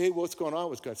usually say, hey, what's going on?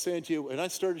 What's God saying to you? And I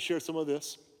started to share some of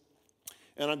this.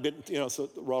 And I'm getting, so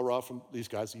rah-rah from these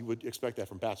guys. You would expect that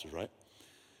from pastors, right?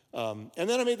 And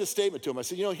then I made this statement to them. I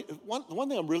said, one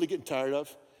thing I'm really getting tired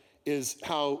of is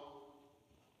how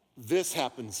this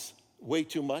happens way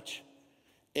too much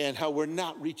and how we're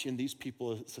not reaching these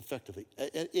people as effectively.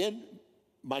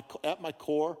 At my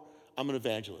core, I'm an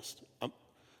evangelist.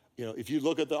 If you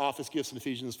look at the office gifts in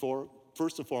Ephesians 4,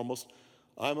 first and foremost,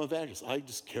 I'm an evangelist. I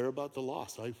just care about the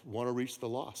lost. I want to reach the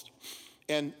lost.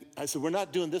 And I said, we're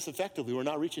not doing this effectively. We're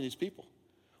not reaching these people.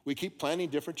 We keep planning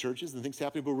different churches and things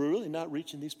happening, but we're really not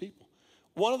reaching these people.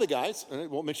 One of the guys, and I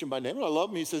won't mention by name, but I love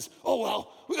him, he says, oh,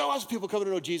 well, we got lots of people coming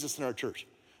to know Jesus in our church.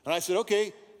 And I said,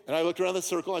 okay. And I looked around the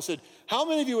circle. I said, how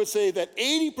many of you would say that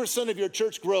 80% of your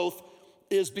church growth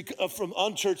is from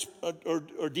unchurched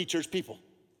or de-churched people?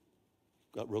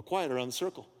 Got real quiet around the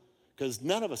circle because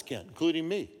none of us can, including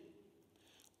me.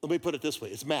 Let me put it this way.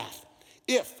 It's math.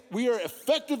 If we are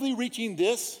effectively reaching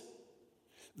this,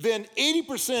 then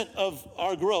 80% of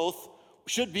our growth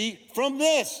should be from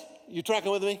this. You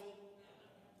tracking with me?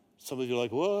 Some of you are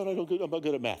like, what? I'm not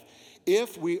good at math.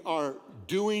 If we are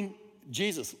doing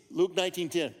Jesus, Luke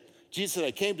 19:10, Jesus said,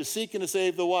 I came to seek and to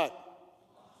save the what?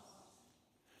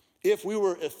 If we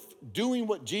were doing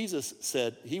what Jesus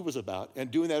said he was about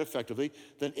and doing that effectively,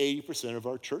 then 80% of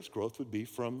our church growth would be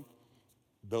from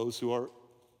those who are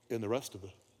in the rest of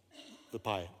the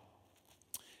pie.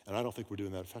 And I don't think we're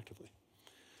doing that effectively.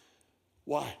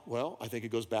 Why? Well, I think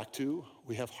it goes back to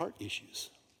we have heart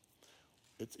issues.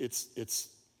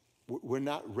 We're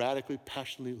not radically,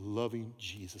 passionately loving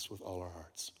Jesus with all our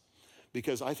hearts.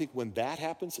 Because I think when that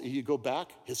happens, you go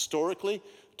back historically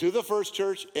to the first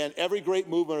church and every great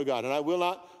movement of God. And I will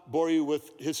not bore you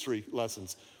with history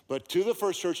lessons, but to the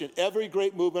first church and every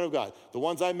great movement of God, the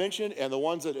ones I mentioned and the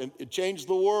ones that it changed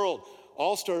the world,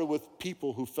 all started with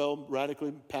people who fell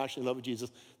radically, passionately in love with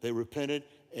Jesus. They repented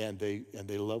and they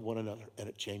loved one another, and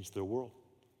it changed their world.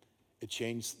 It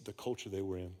changed the culture they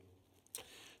were in.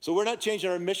 So we're not changing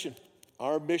our mission.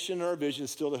 Our mission and our vision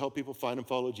is still to help people find and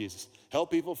follow Jesus.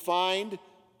 Help people find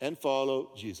and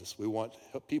follow Jesus. We want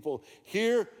people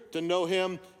here to know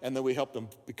him, and then we help them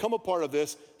become a part of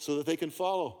this so that they can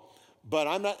follow. But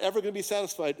I'm not ever going to be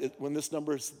satisfied when this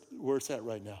number is where it's at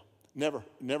right now. Never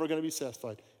going to be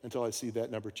satisfied until I see that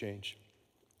number change.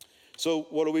 So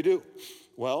what do?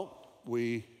 Well,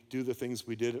 we do the things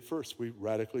we did at first. We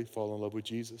radically fall in love with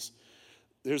Jesus.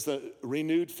 There's the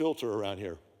renewed filter around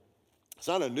here. It's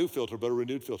not a new filter, but a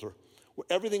renewed filter.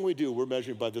 Everything we do, we're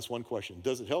measuring by this one question.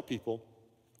 Does it help people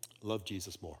love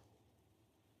Jesus more?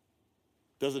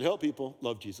 Does it help people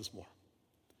love Jesus more?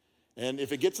 And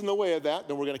if it gets in the way of that,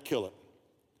 then we're going to kill it.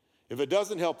 If it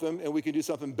doesn't help them and we can do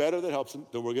something better that helps them,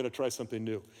 then we're going to try something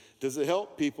new. Does it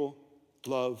help people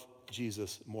love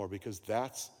Jesus more? Because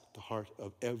that's the heart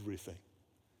of everything.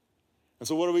 And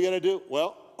so what are we going to do?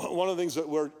 Well, one of the things that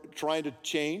we're trying to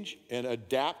change and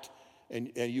adapt,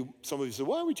 and some of you say,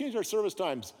 why don't we change our service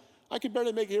times? I could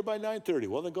barely make it here by 9:30.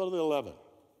 Well, then go to the 11.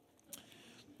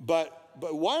 But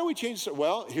why are we changing?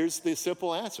 Well, here's the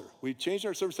simple answer. We changed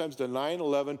our service times to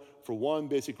 9:11 for one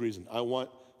basic reason. I want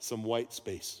some white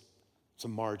space,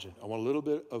 some margin. I want a little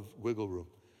bit of wiggle room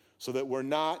so that we're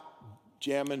not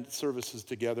jamming services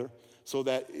together, so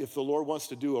that if the Lord wants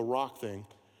to do a rock thing,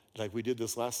 like we did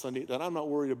this last Sunday, then I'm not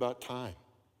worried about time.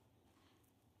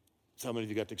 So how many of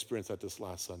you got to experience that this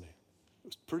last Sunday? It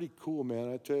was pretty cool,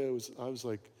 man. I tell you, I was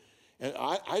like, and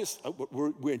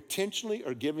we intentionally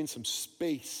are giving some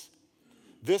space.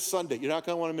 This Sunday, you're not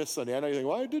going to want to miss Sunday. I know you think,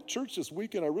 well, I did church this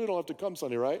weekend. I really don't have to come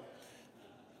Sunday, right?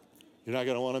 You're not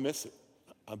going to want to miss it.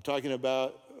 I'm talking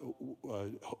about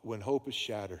when hope is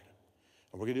shattered.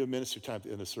 And we're going to do a ministry time at the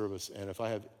end of the service. And if I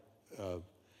have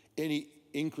any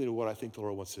inkling of what I think the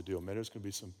Lord wants to do, man, there's going to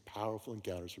be some powerful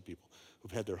encounters for people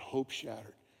who've had their hope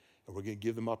shattered. And we're going to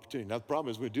give them opportunity. Now, the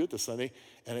problem is we do it this Sunday,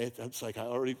 and it's like I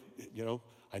already,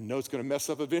 I know it's going to mess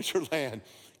up Adventureland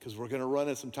because we're going to run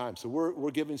in some time. So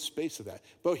we're giving space to that.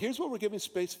 But here's what we're giving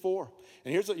space for.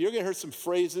 And you're going to hear some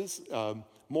phrases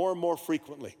more and more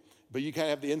frequently. But you kind of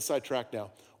have the inside track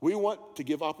now. We want to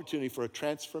give opportunity for a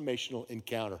transformational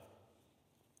encounter.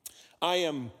 I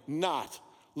am not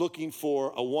looking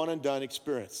for a one-and-done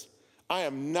experience. I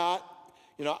am not,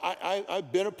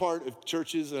 I've been a part of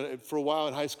churches for a while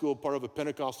in high school, part of a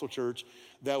Pentecostal church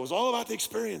that was all about the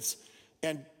experience.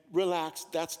 And relax,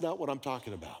 that's not what I'm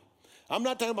talking about. I'm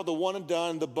not talking about the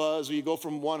one-and-done, the buzz, where you go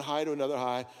from one high to another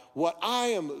high. What I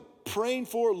am praying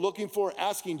for, looking for,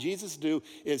 asking Jesus to do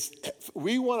is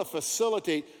we want to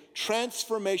facilitate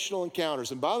transformational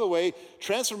encounters. And by the way,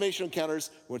 transformational encounters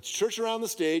with church around the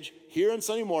stage, here on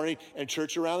Sunday morning, and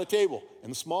church around the table in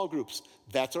the small groups.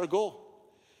 That's our goal.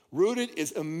 Rooted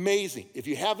is amazing. If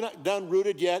you have not done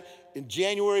Rooted yet, in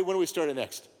January, when do we start it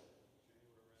next?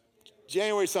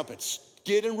 January something.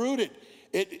 Get in Rooted.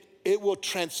 It will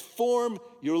transform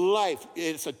your life.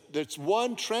 It's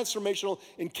one transformational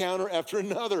encounter after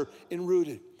another in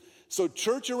Rooted. So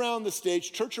church around the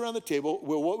stage, church around the table,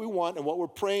 what we want and what we're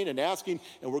praying and asking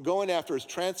and we're going after is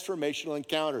transformational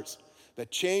encounters that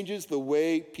changes the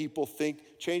way people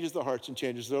think, changes their hearts, and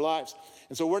changes their lives.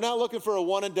 And so we're not looking for a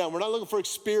one and done. We're not looking for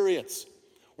experience.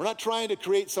 We're not trying to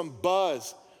create some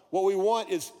buzz. What we want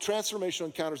is transformational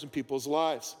encounters in people's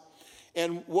lives.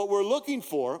 And what we're looking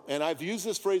for, and I've used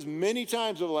this phrase many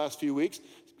times over the last few weeks,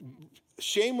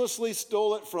 shamelessly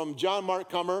stole it from John Mark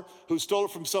Comer, who stole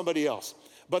it from somebody else.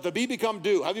 But the be, become,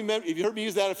 do. Have you heard me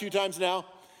use that a few times now?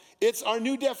 It's our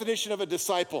new definition of a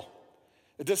disciple.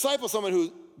 A disciple is someone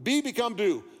who be, become,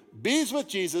 do. Be's with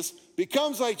Jesus,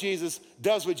 becomes like Jesus,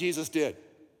 does what Jesus did.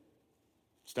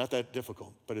 It's not that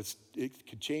difficult, but it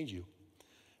could change you.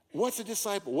 What's a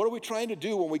disciple? What are we trying to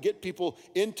do when we get people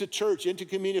into church, into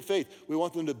community of faith? We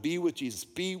want them to be with Jesus,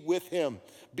 be with him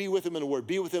in the Word,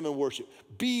 be with him in worship,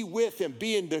 be with him,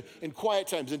 be in quiet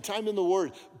times, in time in the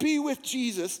Word, be with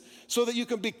Jesus so that you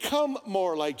can become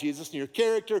more like Jesus in your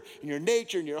character, in your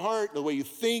nature, in your heart, the way you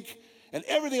think, and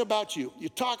everything about you. You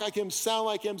talk like him, sound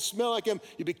like him, smell like him,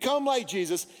 you become like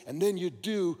Jesus, and then you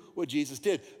do what Jesus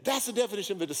did. That's the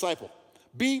definition of a disciple.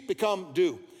 Be, become,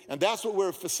 do. And that's what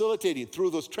we're facilitating. Through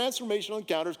those transformational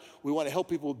encounters, we want to help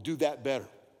people do that better.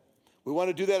 We want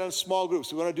to do that in small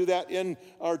groups. We want to do that in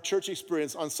our church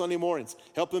experience on Sunday mornings.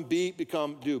 Help them be,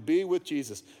 become, do. Be with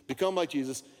Jesus, become like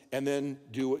Jesus, and then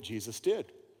do what Jesus did.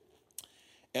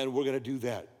 And we're going to do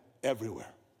that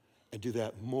everywhere, and do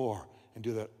that more, and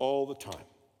do that all the time.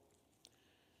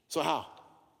 So how?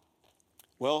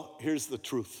 Well, here's the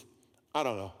truth. I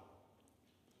don't know.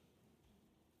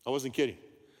 I wasn't kidding.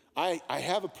 I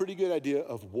have a pretty good idea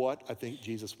of what I think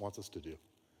Jesus wants us to do.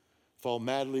 Fall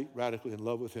madly, radically in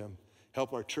love with him.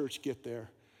 Help our church get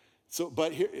there.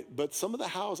 But some of the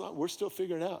hows, we're still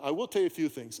figuring out. I will tell you a few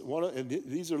things.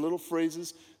 These are little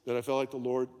phrases that I felt like the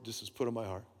Lord just has put in my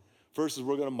heart. First is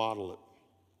we're going to model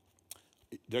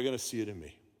it. They're going to see it in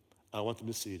me. I want them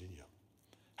to see it in you.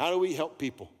 How do we help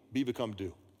people be, become,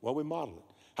 do? Well, we model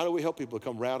it. How do we help people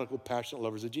become radical, passionate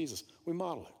lovers of Jesus? We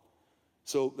model it.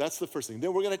 So that's the first thing.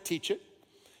 Then we're going to teach it,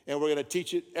 and we're going to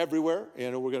teach it everywhere,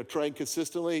 and we're going to try and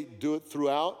consistently do it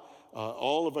throughout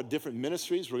all of our different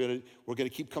ministries. We're going to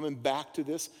keep coming back to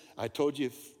this. I told you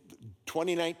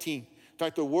 2019. In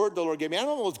fact, the word the Lord gave me, I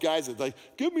don't know those guys that like,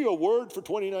 give me a word for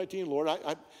 2019, Lord.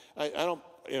 I don't,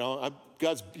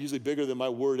 God's usually bigger than my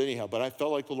word anyhow, but I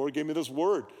felt like the Lord gave me this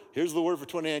word. Here's the word for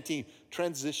 2019,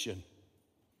 transition.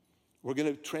 We're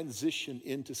going to transition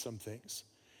into some things.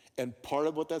 And part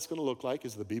of what that's going to look like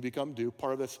is the be, become, do.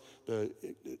 Part of that's the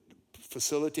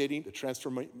facilitating, the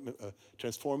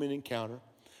transforming encounter.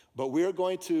 But we're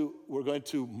going to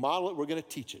model it. We're going to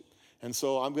teach it. And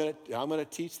so I'm gonna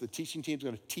teach, the teaching team's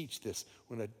gonna teach this.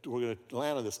 We're gonna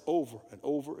land on this over and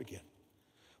over again.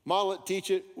 Model it, teach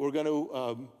it, we're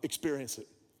gonna experience it.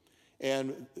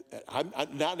 And I'm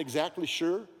not exactly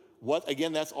sure what,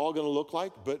 again, that's all gonna look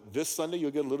like, but this Sunday you'll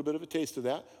get a little bit of a taste of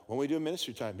that when we do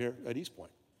ministry time here at East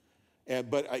Point.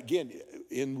 But again,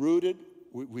 in Rooted,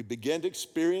 we begin to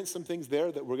experience some things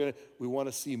there that we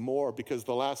wanna see more, because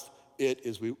the last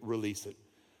is we release it.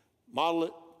 Model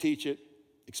it, teach it,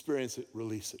 experience it,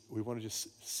 release it. We want to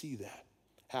just see that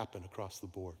happen across the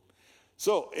board.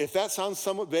 So if that sounds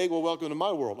somewhat vague, well, welcome to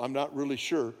my world. I'm not really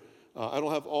sure. I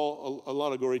don't have a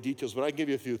lot of gory details, but I can give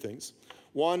you a few things.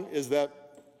 One is that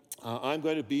I'm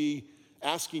going to be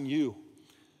asking you.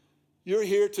 You're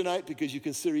here tonight because you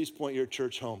consider East Point your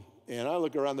church home. And I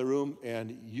look around the room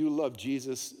and you love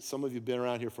Jesus. Some of you have been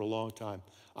around here for a long time.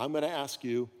 I'm going to ask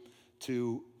you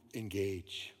to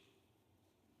engage.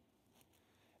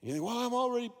 You think, well, I'm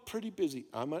already pretty busy.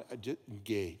 I'm going to just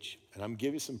engage. And I'm going to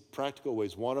give you some practical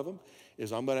ways. One of them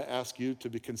is I'm going to ask you to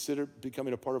consider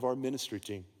becoming a part of our ministry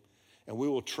team. And we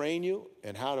will train you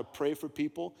in how to pray for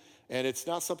people. And it's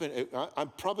not something, I'm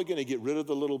probably going to get rid of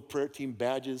the little prayer team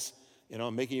badges,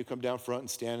 making you come down front and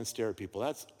stand and stare at people.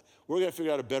 We're going to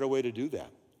figure out a better way to do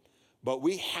that. But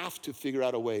we have to figure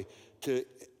out a way to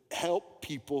help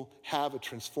people have a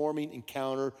transforming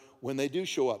encounter when they do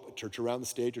show up at church around the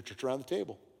stage or church around the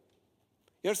table.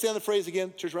 You understand the phrase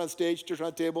again? Church around the stage, church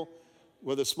around the table?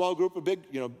 Whether a small group or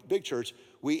big church,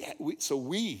 we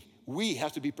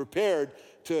have to be prepared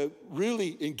to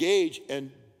really engage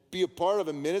and be a part of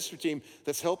a ministry team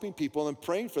that's helping people and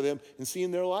praying for them and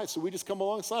seeing their lives. So we just come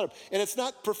alongside them. And it's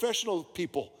not professional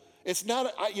people. It's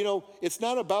not, it's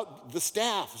not about the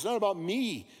staff. It's not about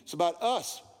me. It's about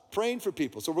us praying for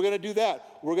people. So we're going to do that.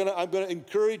 I'm going to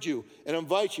encourage you and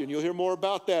invite you, and you'll hear more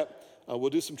about that.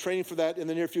 We'll do some training for that in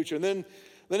the near future. And then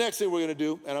the next thing we're going to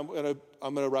do, and I'm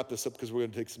going to wrap this up because we're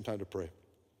going to take some time to pray,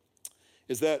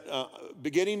 is that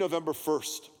beginning November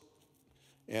 1st,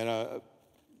 and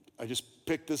I just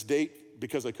picked this date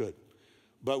because I could,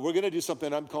 but we're going to do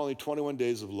something I'm calling 21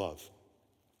 Days of Love.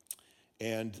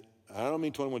 And I don't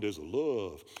mean 21 days of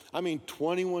love. I mean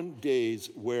 21 days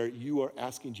where you are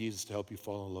asking Jesus to help you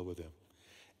fall in love with him.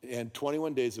 And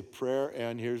 21 days of prayer,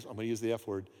 and I'm going to use the F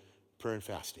word, prayer and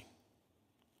fasting.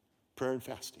 Prayer and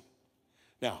fasting.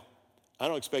 Now, I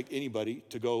don't expect anybody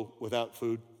to go without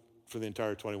food for the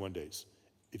entire 21 days.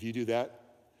 If you do that,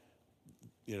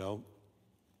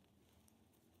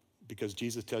 because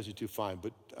Jesus tells you to, fine,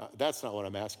 but that's not what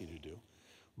I'm asking you to do.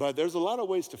 But there's a lot of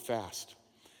ways to fast.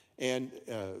 And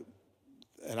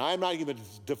I'm not even going to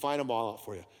define them all out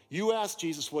for you. You ask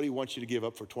Jesus what he wants you to give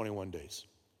up for 21 days.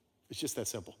 It's just that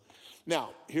simple. Now,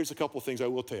 here's a couple things I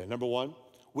will tell you. Number one,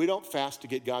 we don't fast to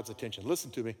get God's attention.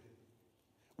 Listen to me.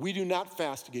 We do not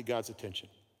fast to get God's attention.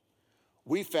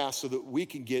 We fast so that we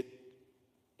can get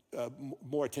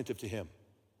more attentive to him.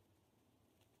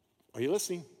 Are you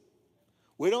listening?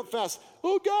 We don't fast,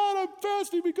 oh God, I'm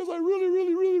fasting because I really,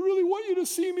 really, really, really want you to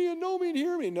see me and know me and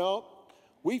hear me. No.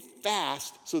 We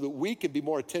fast so that we can be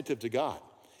more attentive to God.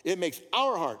 It makes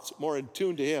our hearts more in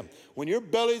tune to him. When your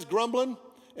belly's grumbling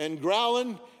and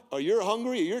growling, or you're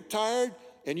hungry, or you're tired,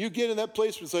 and you get in that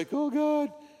place where it's like, oh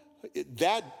God,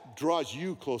 that draws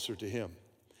you closer to him.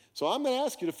 So I'm going to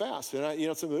ask you to fast.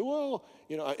 And somebody,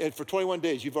 and for 21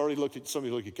 days, you've already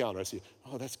somebody look at your calendar. I see,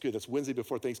 oh, that's good. That's Wednesday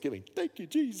before Thanksgiving. Thank you,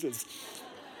 Jesus.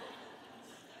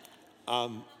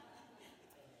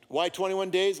 Why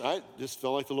 21 days? I just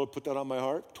felt like the Lord put that on my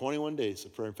heart. 21 days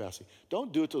of prayer and fasting.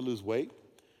 Don't do it to lose weight.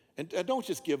 And don't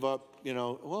just give up,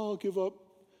 I'll give up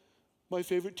my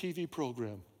favorite TV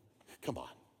program. Come on.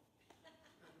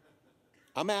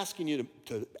 I'm asking you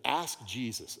to ask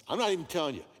Jesus. I'm not even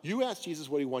telling you. You ask Jesus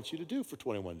what he wants you to do for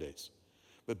 21 days.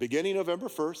 But beginning November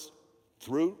 1st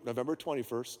through November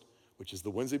 21st, which is the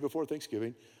Wednesday before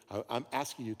Thanksgiving, I'm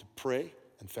asking you to pray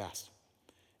and fast.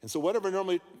 And so whatever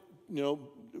normally,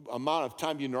 amount of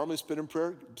time you normally spend in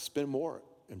prayer, spend more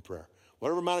in prayer.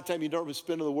 Whatever amount of time you normally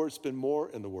spend in the Word, spend more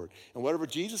in the Word. And whatever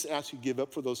Jesus asks you to give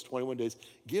up for those 21 days,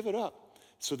 give it up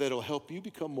so that it'll help you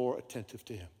become more attentive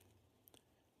to him,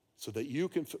 so that you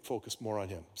can focus more on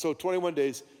him. So 21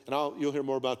 days, and you'll hear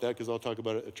more about that because I'll talk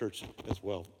about it at church as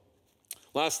well.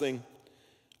 Last thing,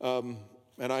 and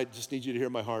I just need you to hear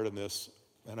my heart on this,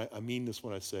 and I mean this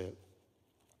when I say it.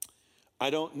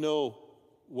 I don't know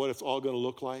what it's all going to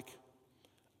look like.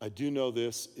 I do know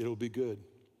this, it'll be good,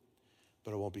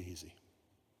 but it won't be easy.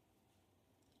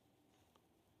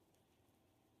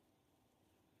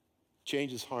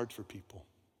 Change is hard for people.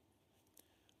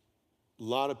 A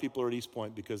lot of people are at East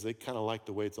Point because they kind of like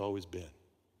the way it's always been.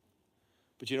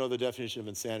 But you know the definition of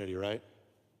insanity, right?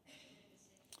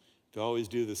 To always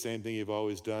do the same thing you've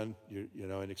always done,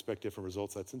 and expect different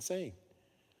results, that's insane.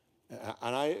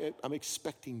 And I'm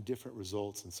expecting different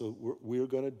results. And so we're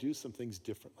going to do some things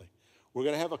differently. We're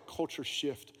going to have a culture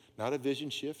shift, not a vision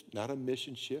shift, not a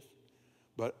mission shift,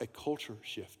 but a culture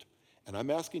shift. And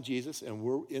I'm asking Jesus, and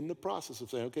we're in the process of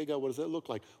saying, okay, God, what does that look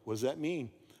like? What does that mean?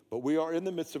 But we are in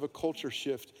the midst of a culture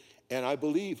shift. And I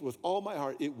believe with all my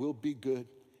heart, it will be good.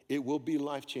 It will be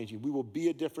life-changing. We will be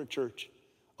a different church.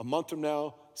 A month from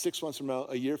now, 6 months from now,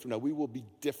 a year from now, we will be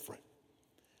different.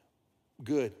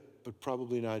 Good, but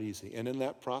probably not easy. And in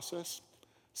that process,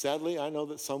 sadly, I know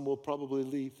that some will probably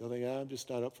leave. They'll think, I'm just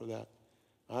not up for that.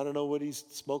 I don't know what he's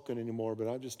smoking anymore, but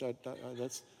I'm just not I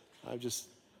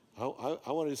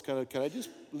want to just kind of, can I just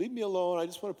leave me alone? I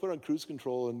just want to put on cruise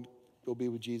control and go be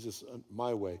with Jesus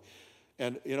my way.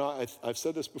 And, I've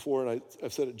said this before, and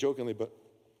I've said it jokingly, but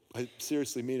I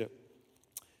seriously mean it.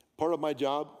 Part of my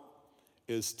job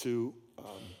is to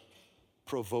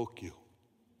provoke you.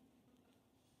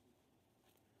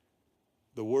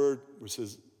 The word, which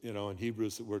says, in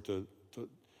Hebrews, that we're to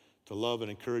love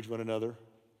and encourage one another.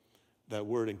 That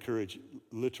word encourage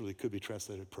literally could be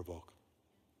translated provoke.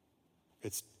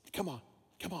 It's, come on,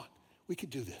 we can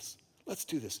do this. Let's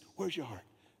do this. Where's your heart?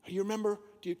 You remember?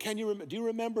 Do you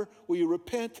remember? Will you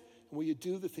repent? And will you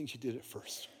do the things you did at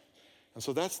first? And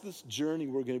so that's this journey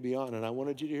we're going to be on. And I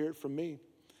wanted you to hear it from me.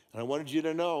 And I wanted you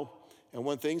to know. And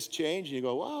when things change and you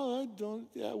go,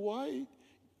 why?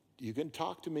 You can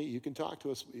talk to me. You can talk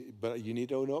to us. But you need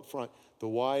to know up front. The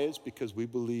why is because we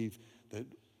believe that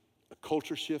a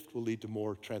culture shift will lead to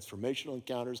more transformational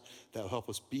encounters that will help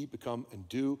us become, and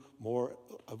do more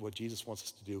of what Jesus wants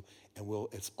us to do. And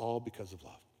it's all because of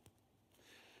love.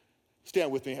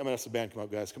 Stand with me. I'm going to ask the band to come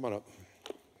up, guys. Come on up.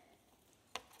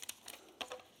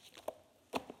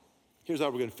 Here's how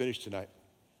we're going to finish tonight.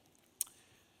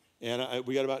 And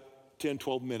we got about 10,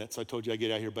 12 minutes. I told you I'd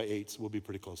get out here by 8, so we'll be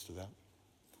pretty close to that.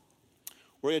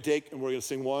 We're going to take and we're going to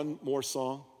sing one more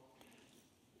song.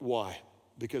 Why?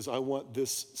 Because I want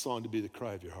this song to be the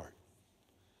cry of your heart.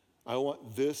 I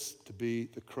want this to be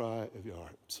the cry of your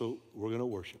heart. So we're going to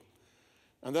worship.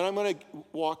 And then I'm going to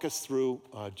walk us through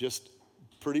just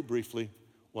pretty briefly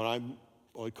what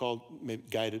we call maybe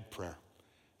guided prayer.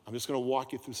 I'm just going to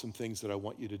walk you through some things that I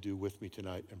want you to do with me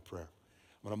tonight in prayer.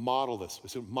 I'm going to model this. We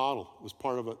said model was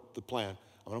part of the plan.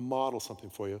 I'm going to model something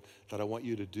for you that I want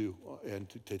you to do and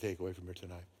to take away from here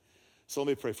tonight. So let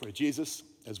me pray for you. Jesus,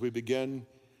 as we begin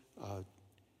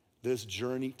this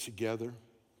journey together,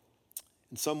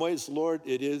 in some ways, Lord,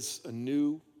 it is a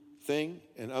new thing.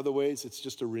 In other ways, it's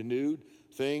just a renewed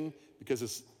thing because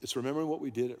it's remembering what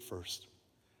we did at first.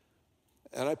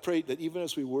 And I pray that even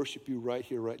as we worship you right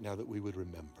here, right now, that we would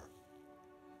remember.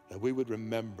 That we would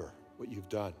remember what you've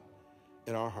done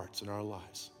in our hearts, in our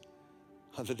lives.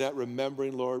 That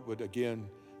remembering, Lord, would again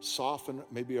soften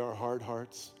maybe our hard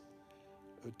hearts,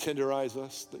 tenderize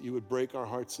us, that you would break our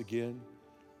hearts again,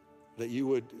 that you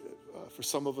would, for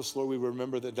some of us, Lord, we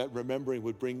remember that remembering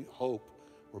would bring hope,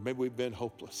 or maybe we've been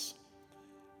hopeless.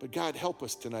 But God, help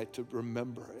us tonight to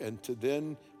remember and to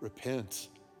then repent,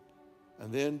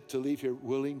 and then to leave here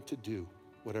willing to do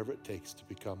whatever it takes to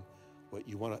become what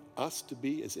you want us to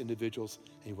be as individuals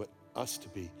and you want us to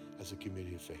be as a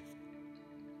community of faith.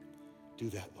 Do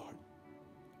that, Lord.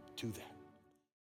 Do that.